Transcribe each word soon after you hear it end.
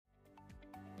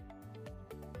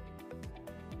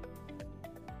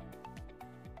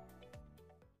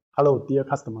Hello, dear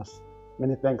customers.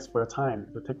 Many thanks for your time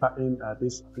to take part in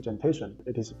this presentation.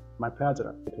 It is my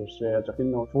pleasure to share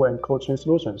Dragino Food and ColdChain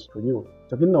solutions to you.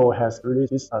 Dragino has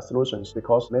released these solutions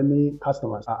because many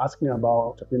customers are asking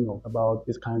about Dragino, about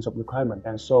these kinds of requirements.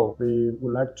 And so we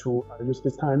would like to use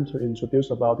this time to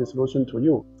introduce about this solution to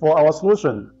you. For our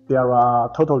solution, there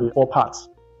are totally 4 parts.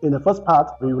 In the first part,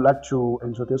 we would like to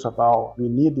introduce about we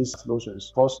need these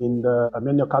solutions. First, in the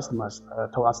many customers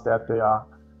told us that they are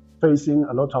facing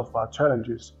a lot of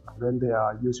challenges when they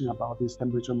are using about these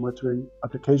temperature monitoring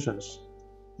applications.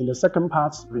 In the second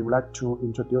part, we would like to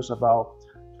introduce about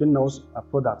Dragino's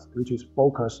product, which is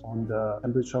focused on the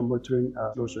temperature monitoring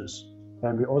solutions.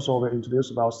 And we also will introduce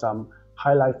about some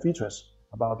highlight features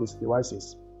about these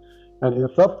devices. And in the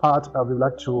third part, we would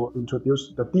like to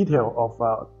introduce the detail of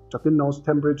Dragino's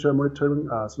temperature monitoring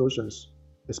solutions.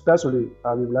 Especially,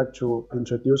 we would like to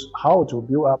introduce how to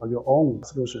build up your own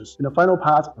solutions. In the final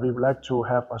part, we would like to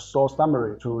have a short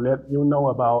summary to let you know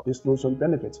about this solution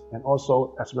benefits and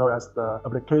also as well as the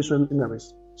application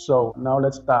scenarios. So now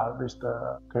let's start with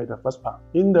the first part.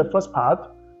 In the first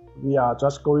part, we are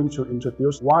just going to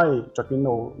introduce why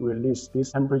Dragino released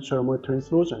these temperature monitoring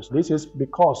solutions. This is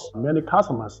because many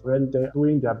customers, when they're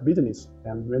doing their business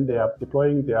and when they are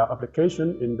deploying their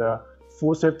application in the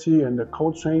food safety and the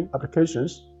cold chain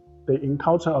applications, they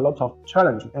encounter a lot of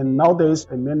challenges. And nowadays,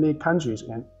 in many countries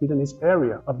and business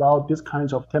areas, about these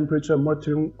kinds of temperature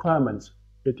monitoring requirements,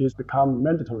 it is become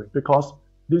mandatory because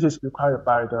this is required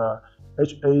by the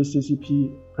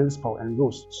HACCP principle and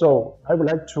rules. So I would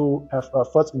like to have a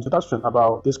first introduction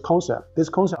about this concept. This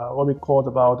concept what we call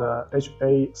about the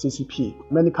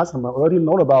HACCP. Many customers already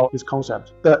know about this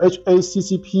concept. The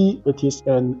HACCP, it is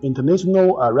an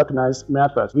international recognized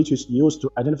method which is used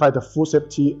to identify the food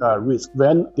safety risk.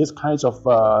 When this kinds of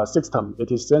system,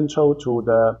 it is central to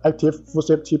the active food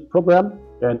safety program,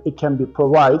 and it can be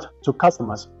provided to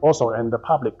customers also and the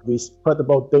public with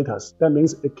credible data. That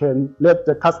means it can let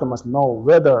the customers know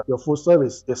whether your food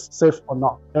service is safe or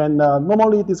not. And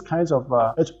normally these kinds of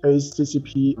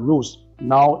HACCP rules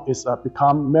now is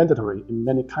become mandatory in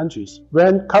many countries.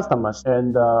 When customers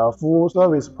and food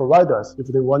service providers, if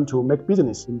they want to make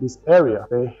business in this area,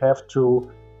 they have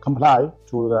to comply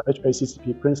to the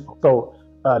HACCP principle. So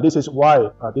this is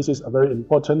why this is very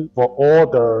important for all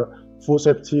the food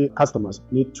safety customers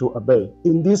need to obey.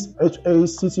 In this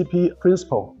HACCP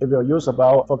principle, it will use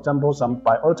about, for example, some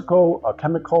biological,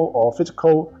 chemical, or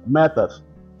physical methods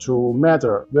to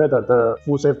measure whether the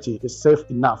food safety is safe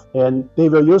enough. And they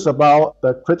will use about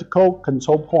the critical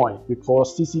control point, we call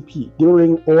CCP,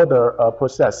 during all the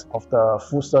process of the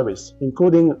food service,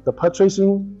 including the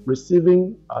purchasing,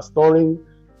 receiving, storing,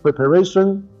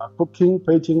 preparation, cooking,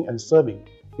 plating, and serving.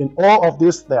 In all of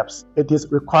these steps, it is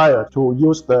required to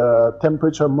use the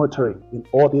temperature monitoring in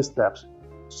all these steps.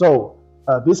 So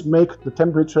this makes the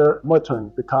temperature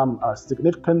monitoring become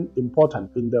significant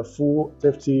important in the food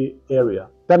safety area.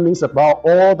 That means about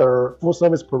all the food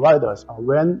service providers,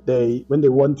 when they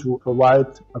want to provide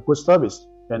a good service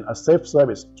and a safe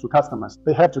service to customers,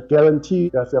 they have to guarantee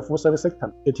that their food service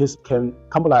system can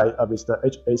comply with the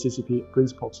HACCP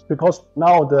principles. Because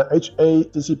now the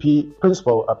HACCP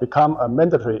principle become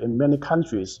mandatory in many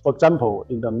countries. For example,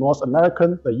 in the North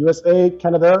American, the USA,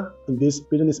 Canada, in this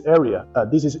business area,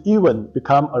 this is even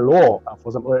become a law for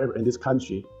example in this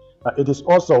country. It is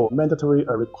also mandatory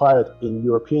required in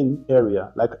European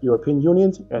area, like European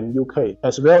Union and UK,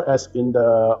 as well as in the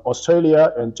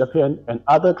Australia and Japan and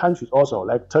other countries also,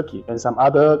 like Turkey and some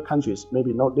other countries,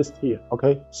 maybe not listed here.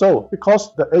 Okay, so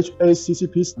because the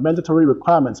HACCP's mandatory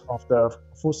requirements of the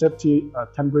food safety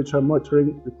temperature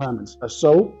monitoring requirements,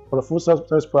 so for the food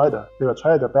service provider, they will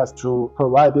try their best to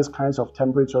provide these kinds of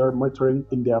temperature monitoring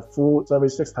in their food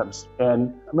service systems.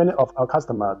 And many of our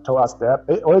customers told us that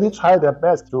they already tried their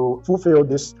best to fulfill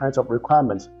these kinds of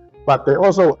requirements, but they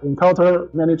also encounter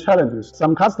many challenges.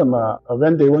 Some customers,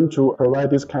 when they want to provide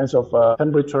these kinds of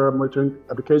temperature monitoring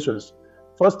applications,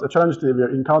 first, the challenge they will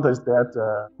encounter is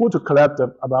that who to collect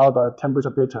about the temperature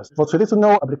data. For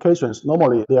traditional applications,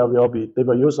 normally they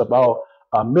will use about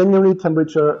manually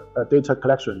temperature data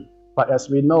collection. But as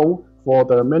we know, for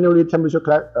the manually temperature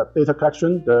data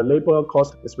collection, the labor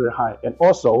cost is very high, and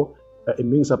also it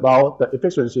means about the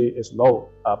efficiency is low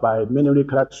by manually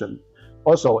collection.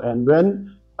 Also, and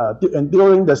when and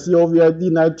during the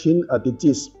COVID-19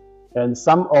 disease, and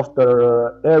some of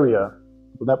the area,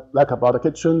 like about the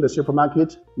kitchen, the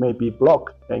supermarket, may be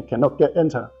blocked and cannot get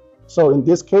enter. So in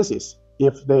these cases,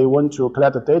 if they want to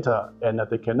collect the data and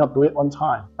they cannot do it on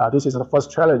time, this is the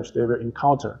first challenge they will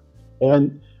encounter.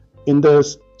 And in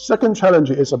the second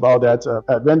challenge is about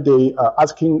that when they are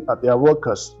asking their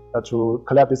workers to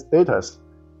collect this data,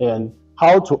 and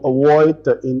how to avoid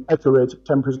the inaccurate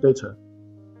temperature data,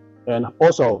 and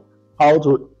also how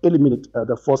to eliminate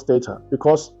the false data,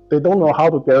 because they don't know how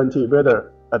to guarantee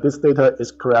whether this data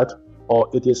is correct or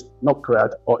it is not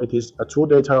correct, or it is a true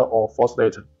data or false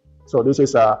data. So this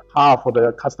is hard for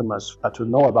the customers to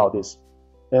know about this.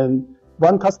 And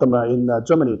one customer in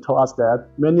Germany told us that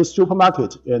many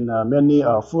supermarkets and many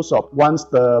food shops,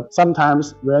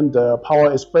 sometimes when the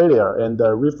power is failure and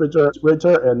the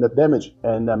refrigerator and the damage,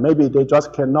 and maybe they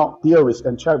just cannot deal with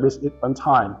and check with it on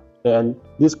time. And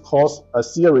this caused a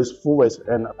serious food waste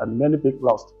and many big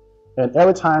loss. And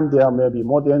every time there may be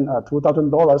more than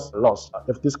 $2,000 loss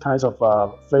if this kind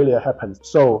of failure happens.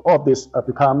 So all of this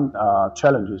become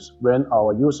challenges when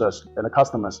our users and the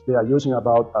customers, they are using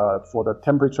about for the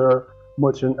temperature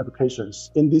monitoring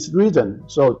applications. In this region,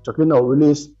 so Dragino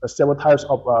released several types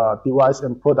of device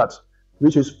and products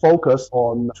which is focused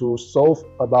on to solve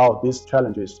about these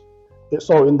challenges.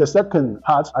 So in the second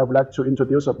part, I would like to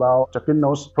introduce about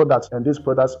Dragino's products and these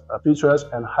products features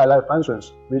and highlight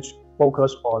functions which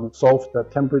focus on solve the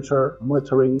temperature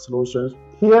monitoring solutions.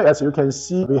 Here, as you can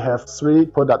see, we have 3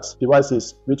 products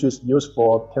devices which is used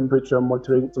for temperature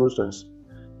monitoring solutions.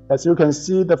 As you can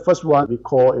see, the first one we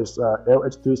call is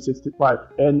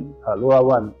LHT65N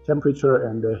LoRaWAN temperature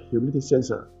and humidity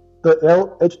sensor. The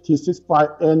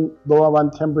LHT65N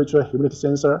LoRaWAN temperature humidity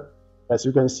sensor, as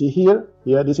you can see here,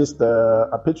 this is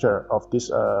a picture of these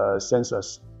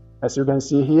sensors. As you can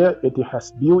see here, it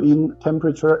has built-in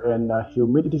temperature and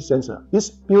humidity sensor. This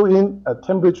built-in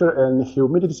temperature and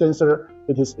humidity sensor,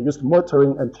 it is used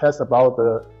monitoring and test about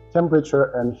the temperature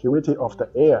and humidity of the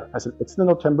air as an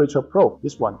external temperature probe.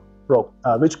 This one probe,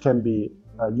 which can be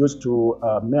used to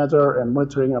measure and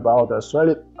monitoring about the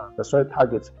solid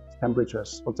target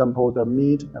temperatures, for example, the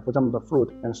meat, for example, the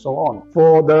fruit, and so on.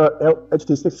 For the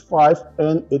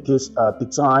LHT65N, it is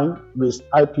designed with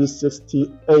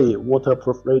IP60A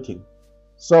waterproof rating.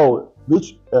 So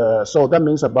that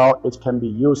means about it can be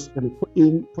used and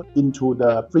put into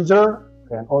the freezer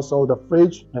and also the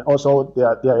fridge, and also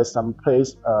there is some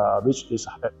place which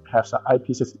has an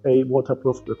IP60A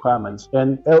waterproof requirements.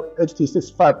 And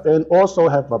LHT65N also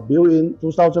have a built-in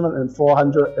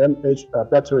 2400 mAh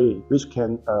battery which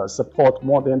can support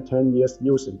more than 10 years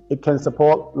using. It can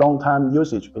support long-time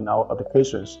usage in our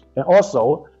applications. And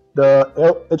also the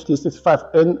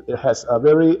LHT65N has a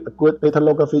very good data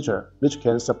logger feature which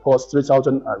can support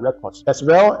 3000 records. As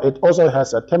well, it also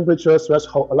has a temperature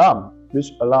threshold alarm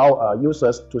which allow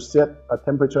users to set a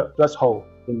temperature threshold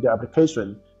in their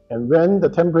application. And when the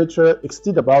temperature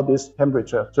exceeds about this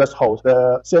temperature threshold,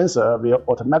 the sensor will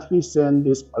automatically send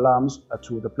these alarms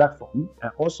to the platform,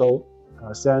 and also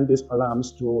send these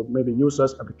alarms to maybe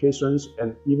users' applications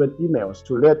and even emails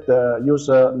to let the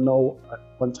user know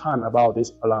on time about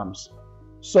these alarms.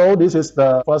 So this is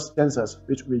the first sensors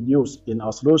which we use in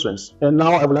our solutions. And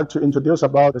now I would like to introduce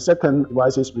about the second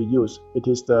devices we use. It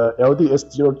is the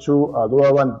LDS02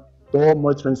 LoRaWAN door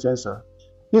monitoring sensor.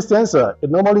 This sensor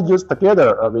is normally used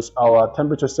together with our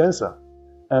temperature sensor.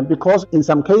 And because in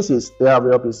some cases there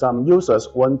will be some users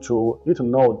need to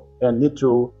know and need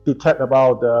to detect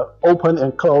about the open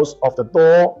and close of the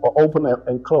door or open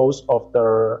and close of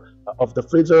the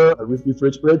freezer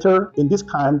refrigerator. In this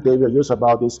time, they will use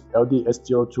about this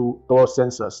LDS02 door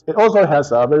sensors. It also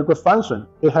has a very good function.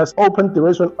 It has open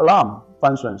duration alarm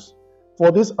functions.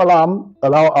 For this alarm,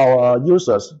 allow our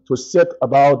users to set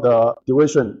about the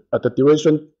duration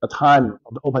time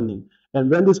of the opening. And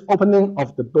when this opening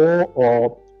of the door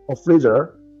or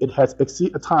freezer, it has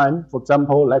exceed a time, for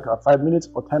example, like 5 minutes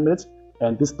or 10 minutes,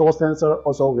 and this door sensor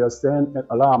also will send an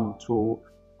alarm to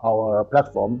our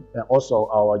platform and also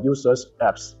our users'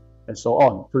 apps and so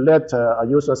on to let our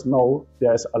users know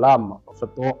there is alarm of the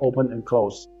door open and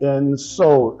close. And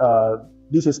so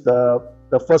this is the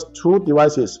first 2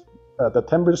 devices, the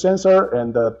temperature sensor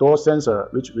and the door sensor,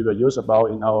 which we will use about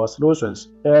in our solutions.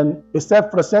 And except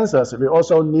for the sensors, we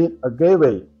also need a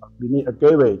gateway. We need a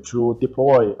gateway to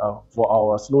deploy for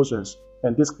our solutions.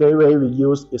 And this gateway we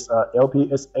use is a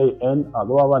LPSAN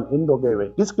LoRaWAN indoor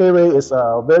gateway. This gateway is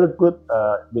very good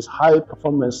with high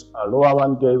performance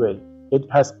LoRaWAN gateway. It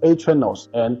has 8 channels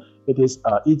and it is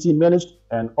easy managed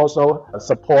and also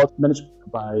support managed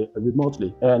by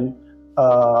remotely. And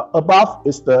above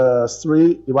is the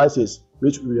 3 devices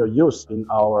which we will use in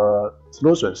our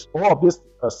solutions. All of these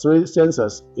 3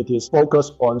 sensors, it is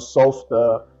focused on solve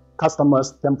the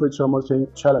customers' temperature monitoring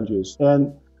challenges.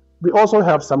 And we also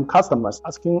have some customers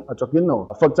asking Dragino,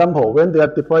 for example, when they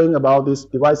are deploying about these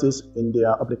devices in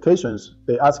their applications,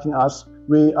 they're asking us,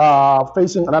 we are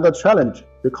facing another challenge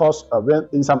because when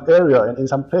in some area and in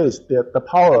some place, the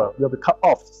power will be cut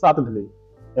off suddenly.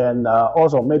 And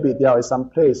also maybe there is some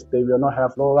place they will not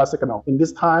have LoRa signal. In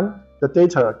this time, the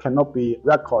data cannot be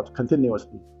recorded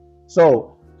continuously.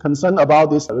 So concerned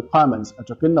about these requirements,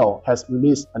 Dragino has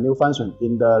released a new function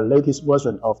in the latest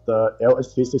version of the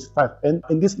LHT65N.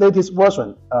 In this latest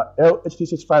version,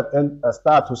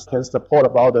 LHT65N can support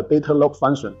about the data log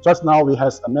function. Just now we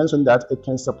have mentioned that it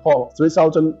can support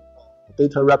 3,000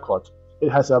 data records.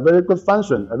 It has a very good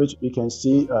function, which we can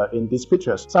see in these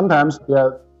pictures. Sometimes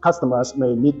their customers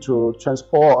may need to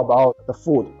transport about the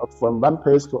food from one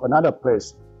place to another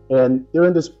place. And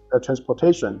during this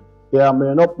transportation, there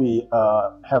may not be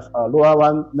have a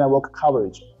LoRaWAN network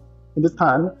coverage. In this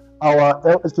time, our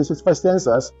LHT65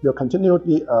 sensors will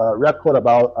continually record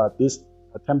about these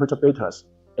temperature data.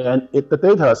 And the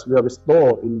data will be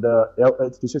stored in the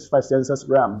LHT65 sensors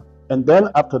RAM. And then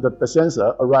after the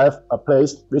sensor arrives a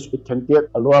place which it can get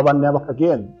a LoRaWAN network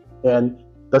again. And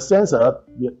the sensor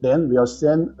then will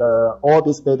send all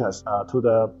these data to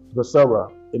the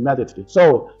server immediately.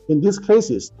 So in these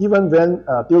cases, even when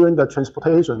during the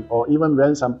transportation or even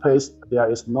when some place there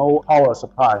is no power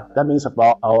supply, that means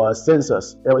about our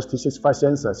sensors, LHT65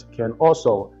 sensors, can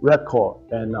also record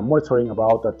and monitoring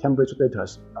about the temperature data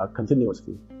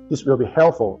continuously. This will be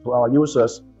helpful to our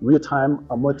users' real-time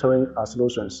monitoring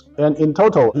solutions. And in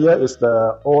total, here is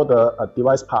all the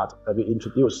device part that we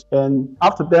introduced. And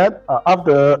after that,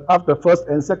 after first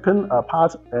and second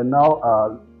part, and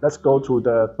now let's go to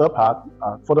the third part.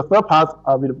 For the third part,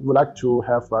 we would like to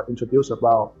have introduced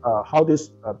about how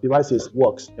these devices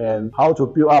works and how to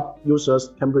build up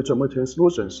users' temperature monitoring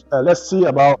solutions. Let's see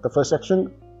about the first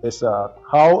section is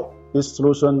how this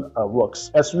solution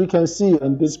works. As we can see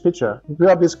in this picture, to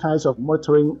build up these kinds of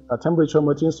temperature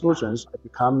monitoring solutions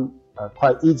become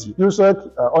quite easy. Users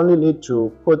only need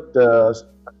to put the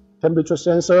temperature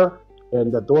sensor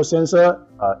and the door sensor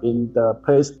in the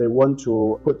place they want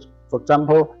to put. For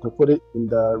example, to put it in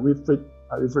the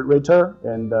refrigerator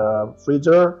and the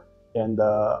freezer and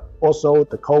also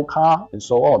the cold car and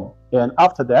so on. And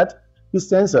after that, these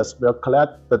sensors will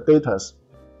collect the data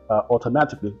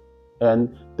automatically.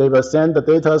 And they will send the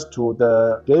data to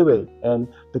the gateway, and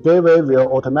the gateway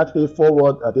will automatically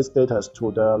forward this data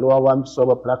to the LoRaWAN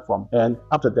server platform. And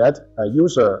after that, a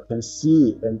user can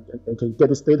see and can get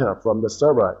this data from the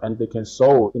server, and they can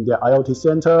solve in their IoT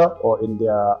center or in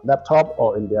their laptop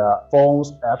or in their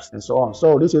phones, apps, and so on.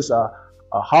 So this is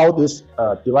how these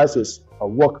devices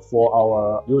work for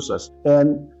our users.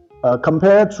 And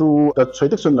compared to the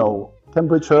traditional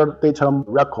temperature data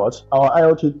records, our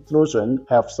IoT solution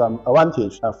have some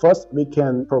advantage. First, we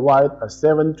can provide a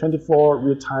 7/24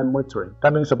 real-time monitoring.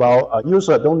 That means about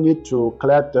user don't need to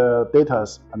collect the data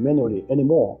manually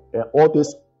anymore. And all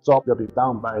this job will be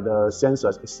done by the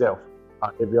sensors itself.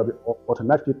 It will be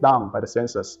automatically done by the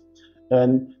sensors.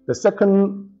 And the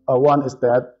second one is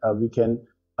that we can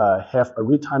have a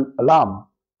real-time alarm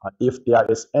if there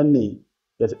is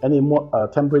any more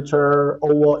temperature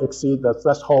exceed the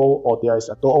threshold, or there is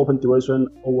a door open duration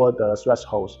over the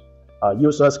thresholds.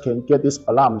 Users can get these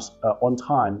alarms on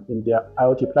time in their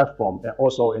IoT platform and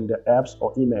also in their apps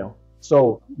or email.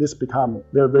 So this becomes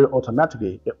very, very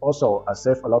automatically. It also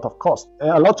saves a lot of cost. And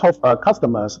a lot of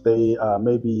customers, they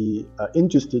may be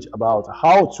interested about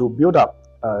how to build up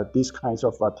these kinds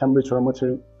of temperature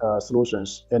monitoring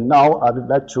solutions. And now I would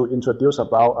like to introduce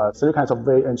about three kinds of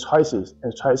way and choice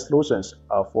solutions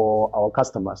for our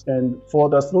customers. And for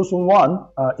the solution one,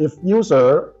 if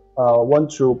user want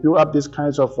to build up these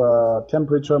kinds of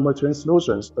temperature monitoring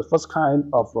solutions, the first kind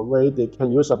of way they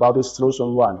can use about this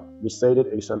solution one, we say that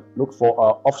is look for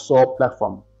an offshore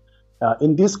platform.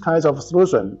 In this kinds of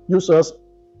solution, users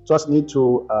just need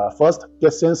to first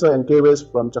get sensor and gateways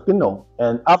from Dragino,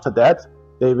 and after that,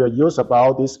 they will use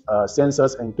about these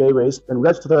sensors and gateways and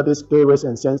register these gateways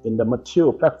and sensors in the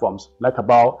mature platforms, like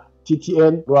about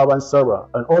TTN LoRaWAN server,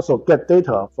 and also get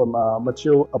data from a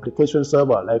mature application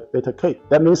server like DataCake.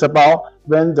 That means about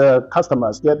when the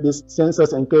customers get these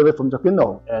sensors and gateway from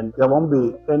Dragino, and there won't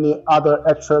be any other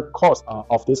extra cost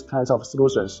of these kinds of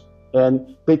solutions.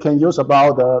 And they can use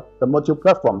about the mature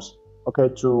platforms, okay,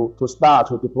 to start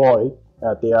to deploy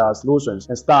their solutions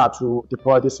and start to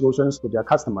deploy these solutions to their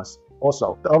customers.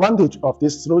 Also, the advantage of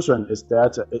this solution is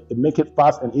that it makes it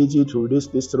fast and easy to release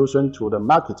this solution to the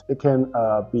market. It can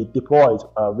be deployed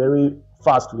very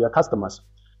fast to their customers.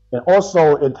 And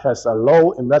also, it has a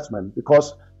low investment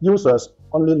because users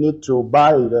only need to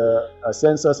buy the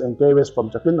sensors and gateways from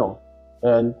Dragino.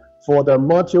 And For the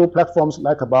multi-platforms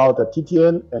like about the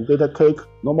TTN and Data Cake,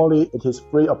 normally it is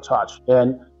free of charge.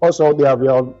 And also there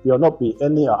will not be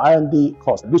any R&D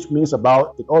cost, which means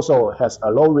about it also has a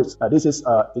low risk. This is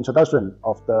introduction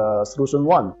of the solution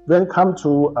 1. When it comes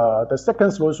to the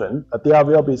second solution, there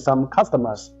will be some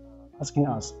customers asking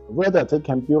us whether they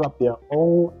can build up their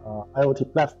own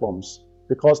IoT platforms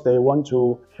because they want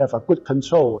to have a good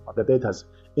control of the data.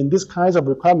 In these kinds of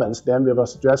requirements, then we will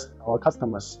suggest our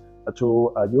customers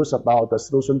to use about the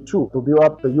solution 2 to build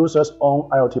up the user's own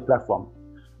IoT platform.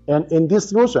 And in these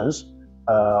solutions,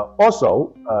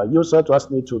 also user just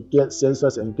need to get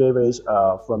sensors and gateways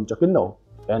from Dragino.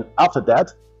 And after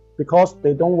that, because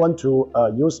they don't want to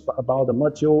use about the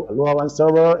multiple LoRaWAN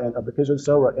server and application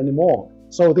server anymore,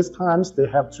 so these times they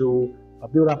have to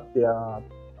build up their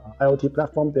IoT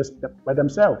platform by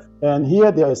themselves. And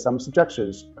here there is some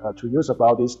suggestions to use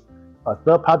about these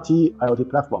third-party IoT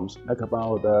platforms, like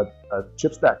about the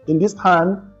chip stack. In this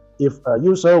time, if a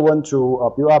user want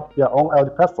to build up their own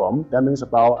IoT platform, that means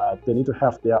about they need to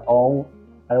have their own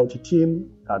IoT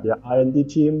team, their R&D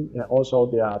team, and also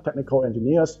their technical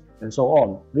engineers, and so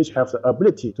on, which have the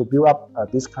ability to build up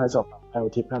these kinds of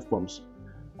IoT platforms.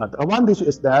 The advantage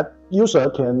is that user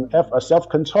can have a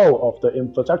self-control of the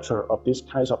infrastructure of these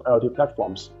kinds of IoT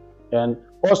platforms. And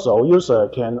also user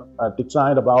can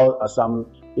design about some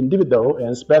individual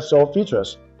and special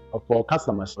features for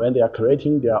customers when they are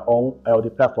creating their own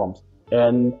IoT platforms.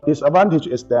 And disadvantage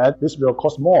is that this will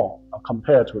cost more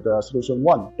compared to the solution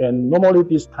 1. And normally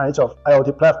these kinds of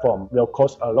IoT platform will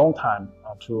cost a long time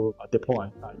to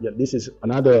deploy. This is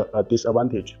another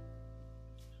disadvantage.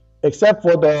 Except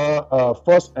for the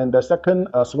first and the second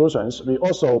solutions, we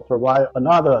also provide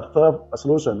another third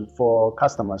solution for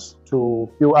customers to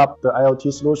build up the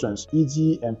IoT solutions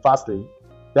easy and fastly.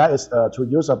 That is to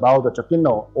use about the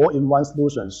Dragino all-in-one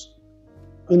solutions.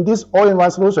 In these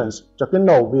all-in-one solutions,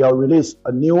 Dragino will release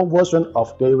a new version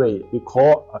of gateway we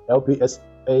call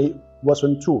LPSA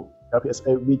version 2,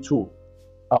 LPSA v2.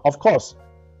 Of course,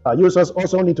 users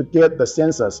also need to get the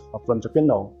sensors from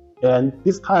Dragino. And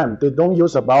this time, they don't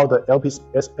use about the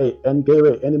LPSA N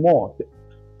gateway anymore.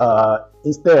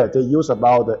 Instead, they use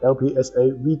about the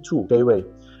LPSA v2 gateway.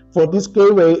 For this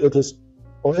gateway, it is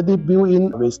already built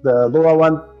in with the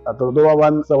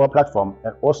LoRaWAN server platform,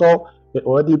 and also it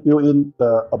already built in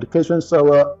the application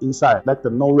server inside, like the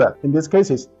Node-RED. In these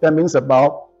cases, that means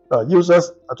about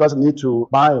users just need to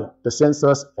buy the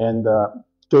sensors and the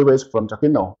gateways from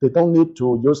Dragino. They don't need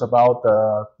to use about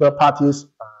the third parties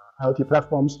IoT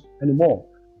platforms anymore.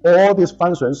 All these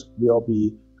functions will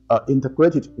be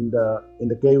integrated in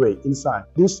the gateway inside.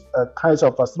 These kinds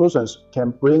of solutions can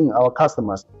bring our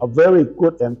customers a very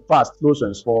good and fast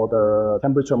solutions for the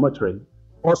temperature monitoring.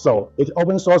 Also, it's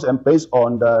open source and based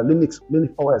on the Linux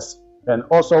OS. And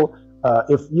also,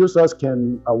 if users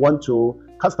can want to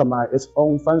customize its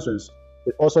own functions,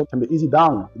 it also can be easy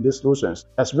done in these solutions.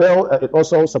 As well, it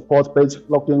also supports basic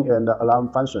logging and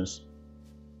alarm functions.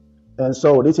 And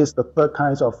so this is the third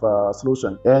kind of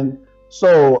solution. And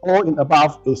so all in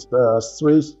above is the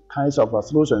three kinds of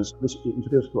solutions which we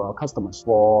introduced to our customers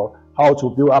for how to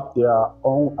build up their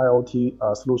own IoT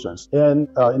solutions. And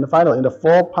in the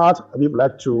fourth part, we would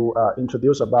like to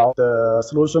introduce about the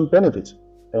solution benefits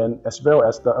and as well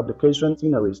as the application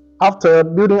scenarios. After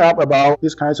building up about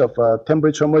these kinds of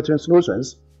temperature monitoring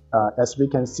solutions, as we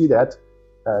can see that,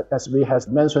 as we have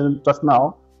mentioned just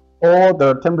now, all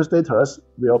the temperature data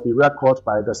will be recorded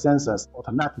by the sensors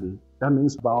automatically. That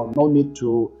means about no need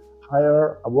to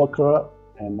hire a worker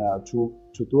and to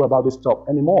do about this job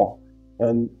anymore.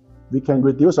 And we can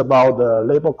reduce about the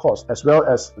labor cost, as well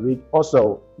as we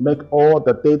also make all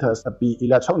the data be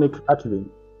electronic active.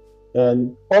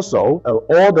 And also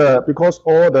because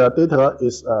all the data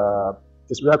is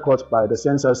recorded by the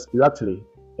sensors directly.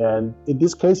 And in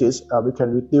these cases, we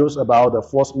can reduce about the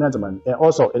force management, and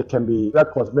also it can be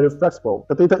recorded very flexible.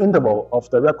 The data interval of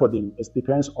the recording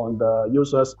depends on the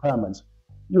user's requirements.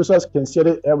 Users can set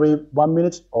it every 1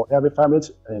 minute or every 5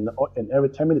 minutes and every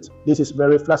 10 minutes. This is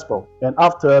very flexible. And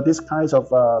after this kind of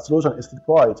solution is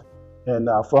deployed, and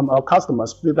from our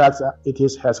customers' feedback,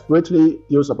 has greatly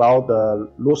reduced about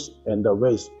the loss and the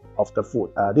waste of the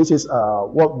food. This is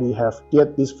what we have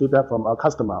get this feedback from our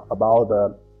customer about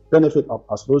the benefit of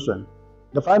our solution.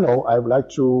 The final, I would like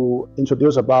to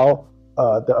introduce about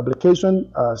the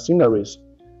application scenarios.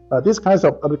 These kinds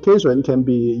of application can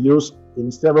be used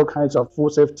in several kinds of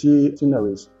food safety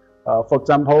scenarios. For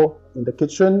example, in the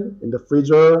kitchen, in the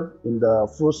freezer, in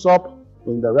the food shop,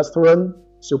 in the restaurant,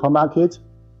 supermarket,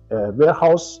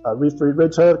 warehouse,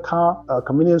 refrigerator, car,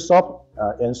 convenience shop,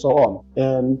 and so on.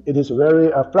 And it is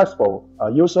very flexible.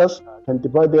 Users can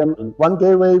deploy them in one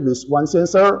gateway with one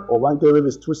sensor, or one gateway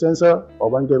with two sensors, or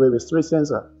one gateway with three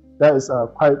sensors. That is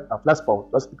quite flexible.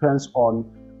 Just depends on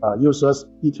users'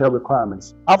 detailed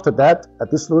requirements. After that,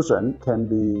 this solution can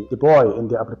be deployed in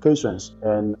their applications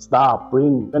and start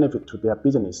bringing benefit to their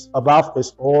business. Above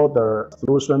is all the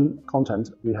solution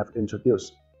content we have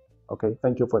introduced. Okay,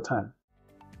 thank you for your time.